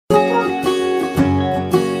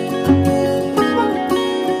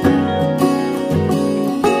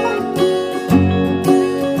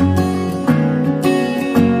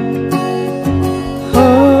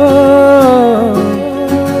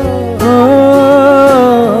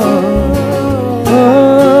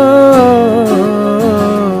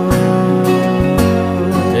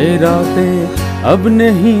अब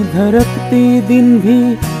नहीं धड़कती दिन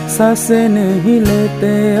भी सांसें नहीं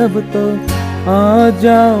लेते अब तो आ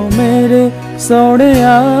जाओ मेरे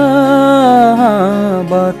सोहणिया।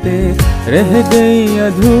 बातें रह गई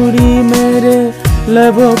अधूरी मेरे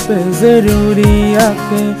लबों पे जरूरी,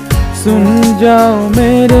 आके सुन जाओ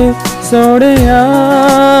मेरे सोहणिया।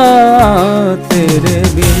 तेरे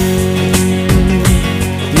बिन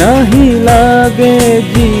नहीं लागे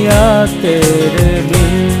जिया तेरे बिन,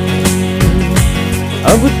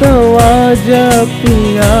 अब तो आजा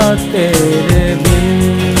पिया तेरे बिन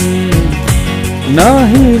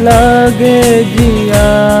नहीं लागे जिया।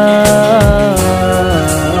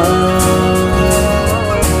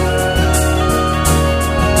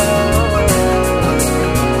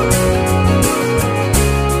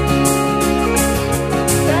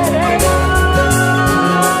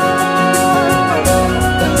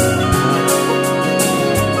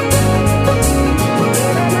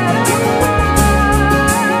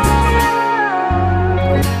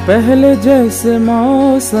 पहले जैसे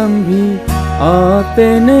मौसम भी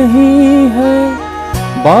आते नहीं है,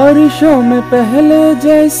 बारिशों में पहले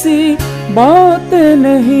जैसी बातें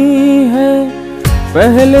नहीं है।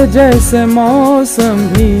 पहले जैसे मौसम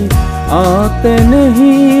भी आते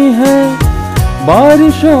नहीं है,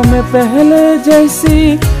 बारिशों में पहले जैसी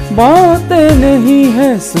बातें नहीं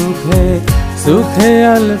है। सूखे सूखे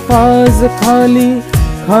अल्फाज खाली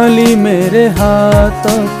खाली मेरे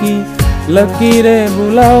हाथों की लकीरें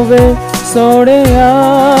बुलावे सोहणिया।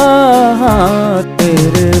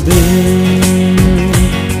 तेरे बिन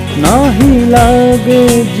नहीं लागे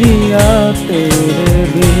जिया तेरे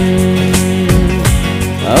बिन,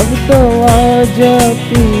 अब तो आजा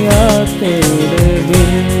पिया तेरे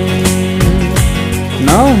बिन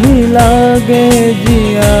नहीं लागे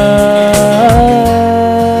जिया।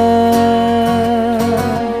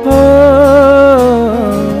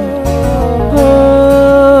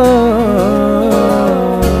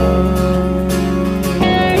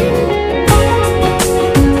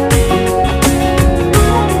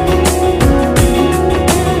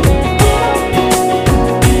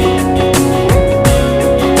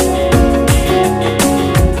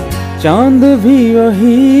 चांद भी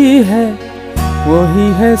वही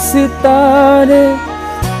है सितारे,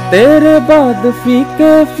 तेरे बाद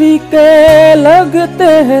फीके फीके लगते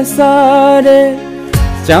हैं सारे।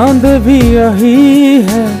 चांद भी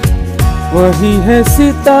वही है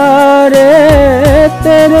सितारे,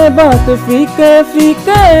 तेरे बाद फीके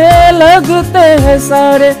फीके लगते हैं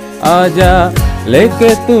सारे। आजा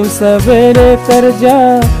लेके तू सवेरे कर जा,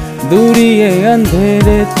 दूरी ये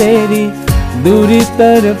अंधेरे तेरी दूरी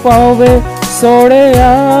तर पावे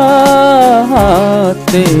सोहणिया।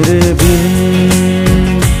 तेरे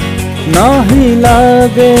बिन नहीं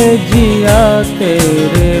लागे जिया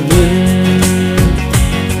तेरे बिन,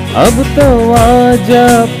 अब तो आजा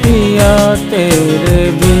पिया तेरे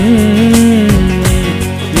बिन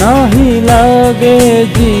नहीं लागे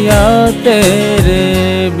जिया तेरे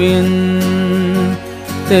बिन।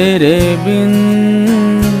 तेरे बिन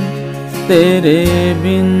तेरे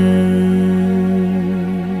बिन।